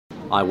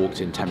I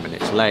walked in 10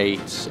 minutes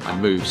late, I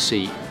moved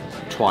seat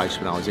twice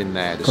when I was in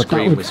there, the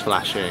screen was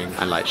flashing,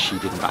 and like she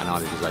didn't bat an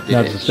eyelid as I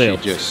did it. She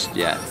just,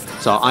 yeah.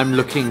 So I'm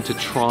looking to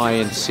try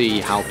and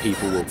see how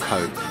people will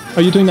cope.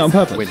 Are you doing that on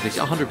purpose? With this,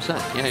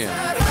 100%,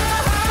 yeah.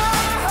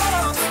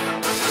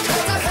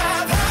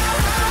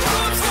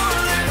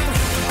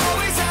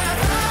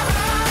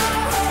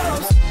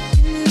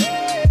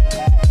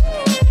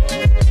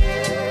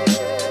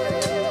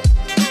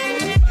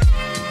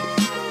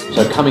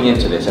 So coming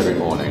into this every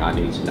morning, I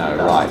need to know,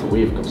 right,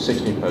 we've got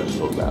 6 new posts to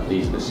talk about,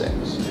 these are the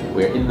 6.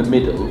 We're in the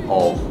middle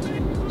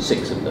of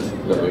 6 of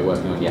them that we were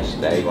working on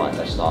yesterday. Right,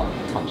 let's start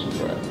punching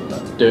through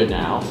it. Do it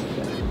now.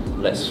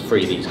 Let's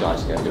free these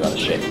guys to go do other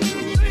shit.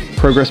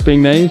 Progress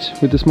being made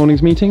with this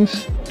morning's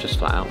meetings? Just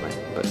flat out, mate,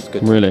 but it's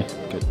good. Really?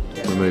 Good.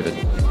 We're moving.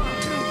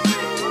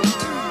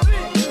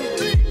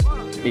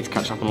 Need to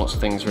catch up on lots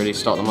of things really,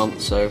 start the month,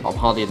 so I'm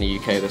hardly in the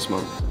UK this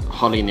month,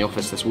 hardly in the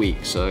office this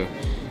week, so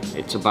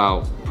it's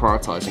about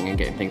prioritising and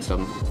getting things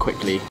done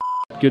quickly.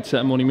 Good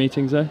set of morning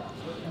meetings there?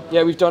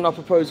 Yeah, we've done our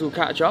proposal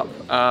catch-up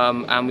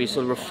and we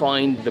sort of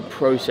refined the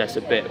process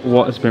a bit.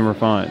 What has been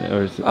refined?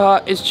 Or is it...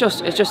 It's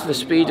just the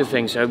speed of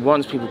things. So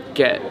once people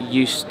get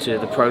used to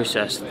the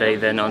process, they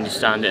then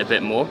understand it a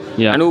bit more.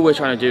 Yeah. And all we're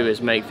trying to do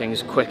is make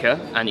things quicker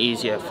and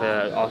easier for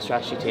our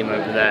strategy team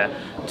over there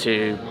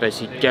to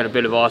basically get a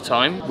bit of our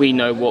time. We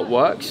know what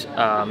works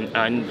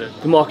and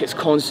the market's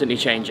constantly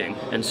changing,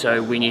 and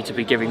so we need to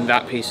be giving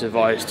that piece of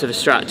advice to the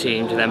strat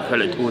team to then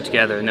pull it all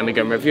together, and then we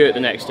go and review it the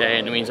next day,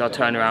 and it means our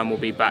turnaround will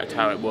be back to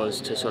how it was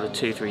to sort of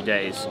 2-3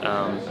 days.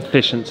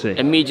 Efficiency.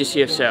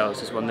 Immediacy of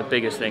sales is one of the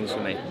biggest things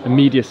for me.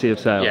 Immediacy of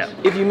sales. Yeah.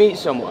 If you meet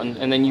someone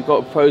and then you've got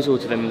a proposal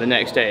to them the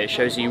next day, it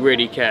shows that you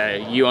really care,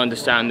 you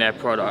understand their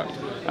product.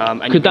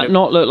 And could that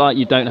not look like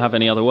you don't have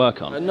any other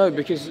work on? No,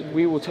 because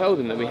we will tell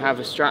them that we have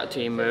a strat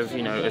team of,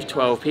 of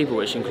 12 people,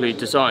 which include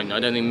design. I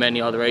don't think many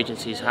other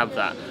agencies have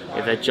that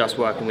if they're just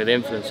working with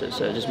influencers.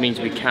 So it just means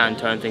we can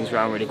turn things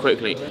around really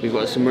quickly. We've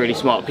got some really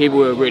smart people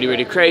who are really,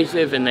 really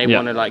creative, and they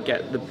want to like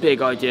get the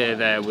big idea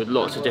there with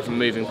lots of different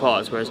moving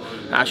parts. Whereas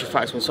in actual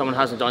fact, when someone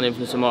hasn't done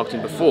influencer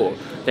marketing before,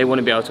 they want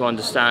to be able to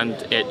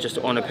understand it just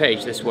on a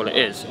page. This is what it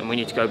is, and we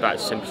need to go back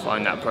to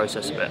simplifying that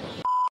process a bit.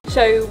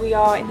 So we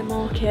are in the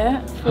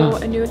market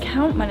for a new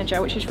account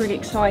manager, which is really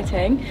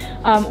exciting.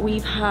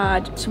 We've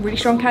had some really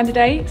strong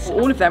candidates.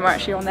 All of them are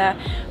actually on their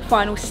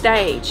final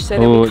stage. So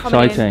they'll be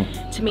coming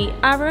in to meet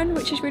Aaron,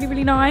 which is really,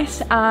 really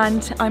nice.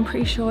 And I'm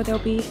pretty sure they'll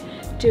be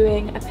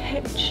doing a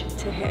pitch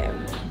to him.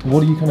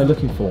 What are you kind of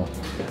looking for?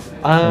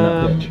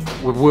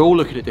 We're all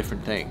looking at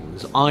different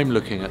things. I'm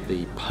looking at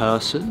the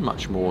person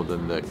much more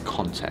than the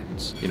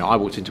content. I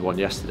walked into one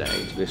yesterday,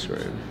 into this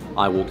room.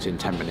 I walked in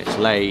 10 minutes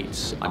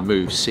late. I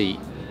moved seat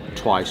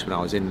twice when I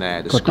was in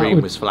there, the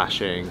screen was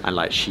flashing, and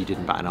like she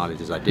didn't bat an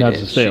eyelid as I did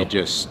it. She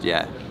just,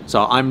 yeah.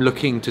 So I'm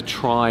looking to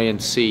try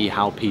and see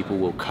how people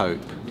will cope.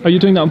 Are you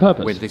doing that on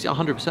purpose? With this,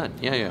 100%,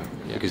 yeah.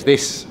 Because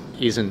this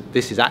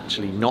is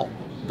actually not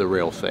the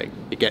real thing.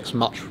 It gets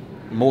much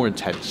more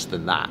intense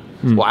than that.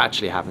 What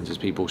actually happens is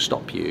people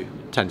stop you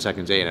 10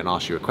 seconds in and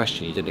ask you a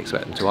question you didn't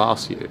expect them to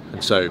ask you.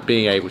 And so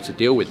being able to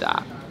deal with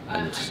that,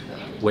 and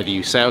whether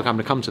you say, okay, I'm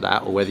going to come to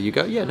that, or whether you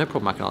go, yeah, no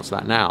problem, I can answer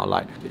that now.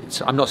 Like,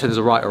 I'm not saying there's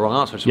a right or wrong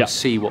answer, I just want to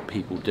see what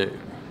people do.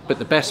 But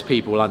the best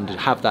people will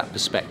have that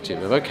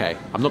perspective of, okay,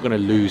 I'm not going to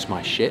lose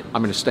my shit.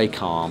 I'm going to stay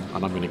calm,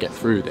 and I'm going to get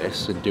through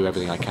this and do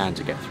everything I can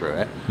to get through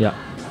it. Yeah.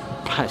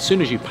 As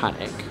soon as you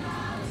panic,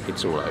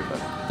 it's all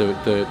over.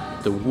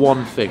 The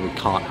one thing we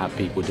can't have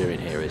people doing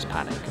here is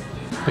panic.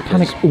 They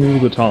panic all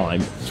the time.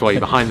 That's why you're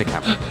behind the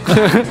camera.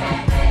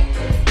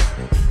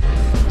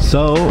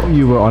 So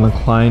you were on a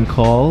client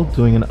call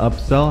doing an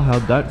upsell.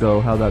 How'd that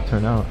go? How'd that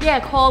turn out? Yeah,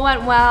 call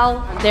went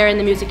well. They're in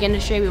the music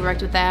industry. We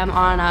worked with them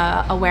on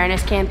an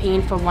awareness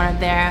campaign for one of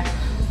their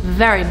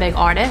very big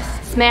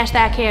artists. Smashed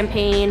that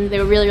campaign. They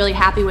were really, really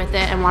happy with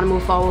it and want to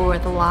move forward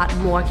with a lot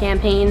more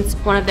campaigns.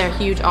 One of their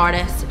huge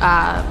artists,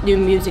 new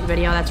music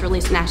video that's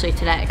releasing actually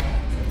today.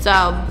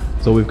 So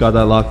we've got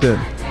that locked in.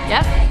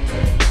 Yep.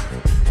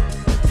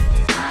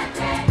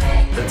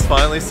 It's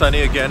finally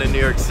sunny again in New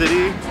York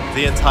City.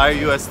 The entire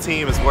US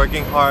team is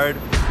working hard.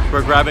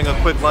 We're grabbing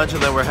a quick lunch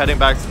and then we're heading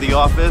back to the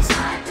office.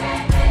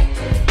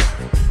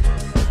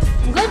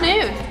 Good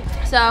news.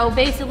 So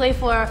basically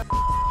for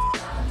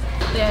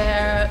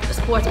their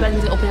sports betting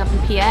is opening up in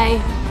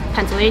PA,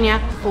 Pennsylvania.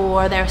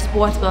 For their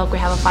sports book, we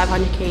have a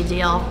 $500K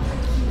deal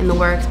in the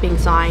works being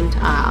signed.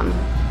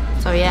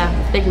 So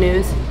yeah, big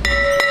news.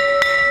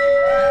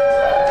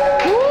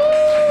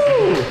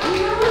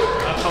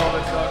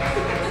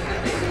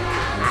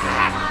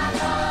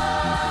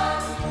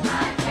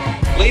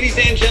 Ladies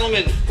and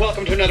gentlemen,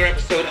 welcome to another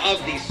episode of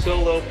the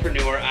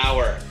Solopreneur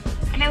Hour.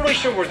 I'm not really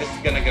sure where this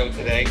is going to go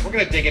today. We're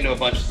going to dig into a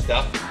bunch of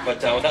stuff, but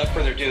without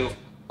further ado,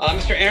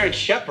 Mr. Aaron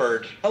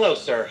Shepard. Hello,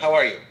 sir. How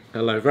are you?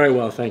 Hello. Very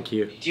well, thank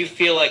you. Do you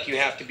feel like you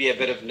have to be a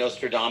bit of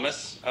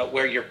Nostradamus,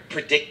 where you're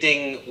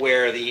predicting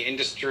where the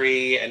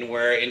industry and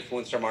where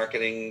influencer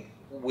marketing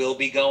will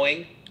be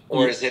going?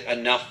 Or is it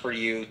enough for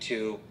you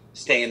to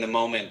stay in the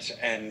moment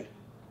and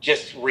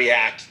just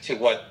react to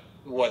what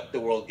what the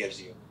world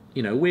gives you.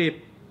 You know, we're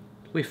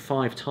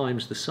 5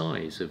 times the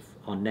size of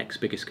our next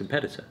biggest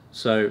competitor.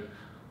 So,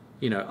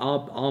 you know,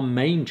 our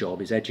main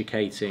job is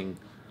educating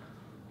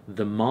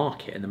the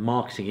market and the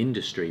marketing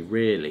industry,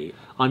 really.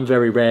 I'm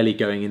very rarely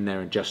going in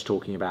there and just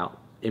talking about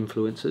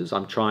influencers.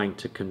 I'm trying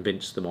to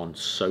convince them on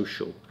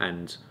social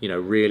and, you know,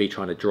 really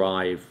trying to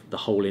drive the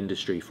whole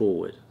industry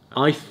forward.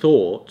 I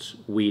thought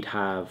we'd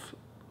have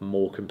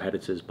more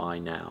competitors by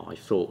now. I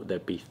thought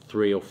there'd be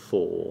 3 or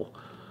 4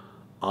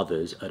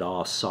 others at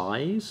our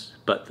size,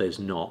 but there's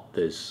not.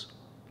 There's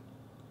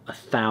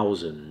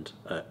 1,000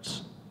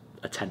 at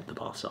a tenth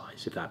of our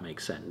size, if that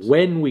makes sense.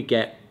 When we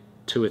get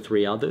 2 or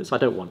 3 others, I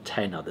don't want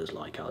 10 others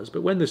like us,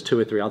 but when there's 2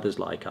 or 3 others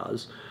like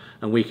us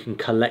and we can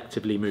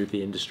collectively move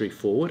the industry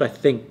forward, I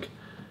think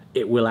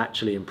it will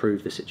actually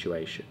improve the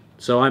situation.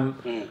 So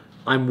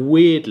I'm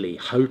weirdly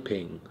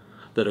hoping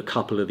that a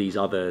couple of these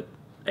other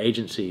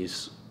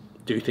agencies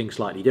do things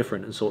slightly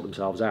different and sort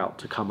themselves out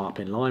to come up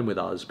in line with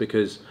us,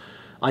 because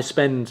I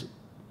spend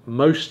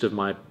most of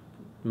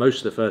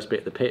the first bit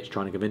of the pitch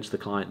trying to convince the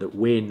client that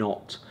we're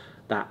not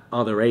that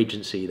other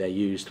agency they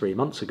used 3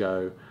 months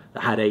ago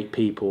that had 8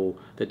 people,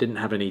 that didn't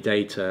have any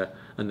data,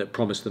 and that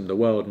promised them the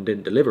world and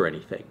didn't deliver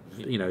anything.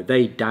 You know,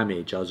 they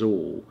damage us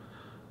all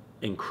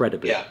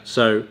incredibly. Yeah.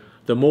 So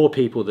the more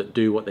people that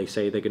do what they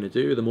say they're going to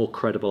do, the more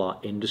credible our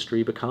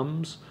industry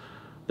becomes,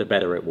 the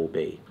better it will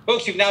be.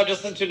 Folks, you've now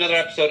just listened to another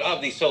episode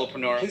of The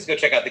Solopreneur. Please go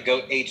check out the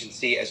GOAT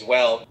agency as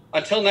well.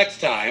 Until next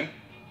time,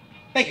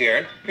 thank you,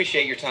 Aaron.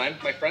 Appreciate your time,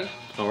 my friend.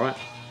 All right.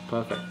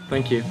 Perfect.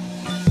 Thank you.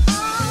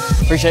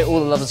 Appreciate all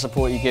the love and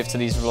support you give to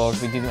these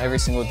vlogs. We do them every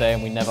single day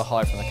and we never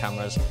hide from the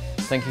cameras.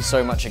 Thank you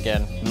so much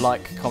again.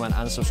 Like, comment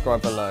and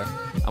subscribe below,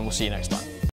 and we'll see you next time.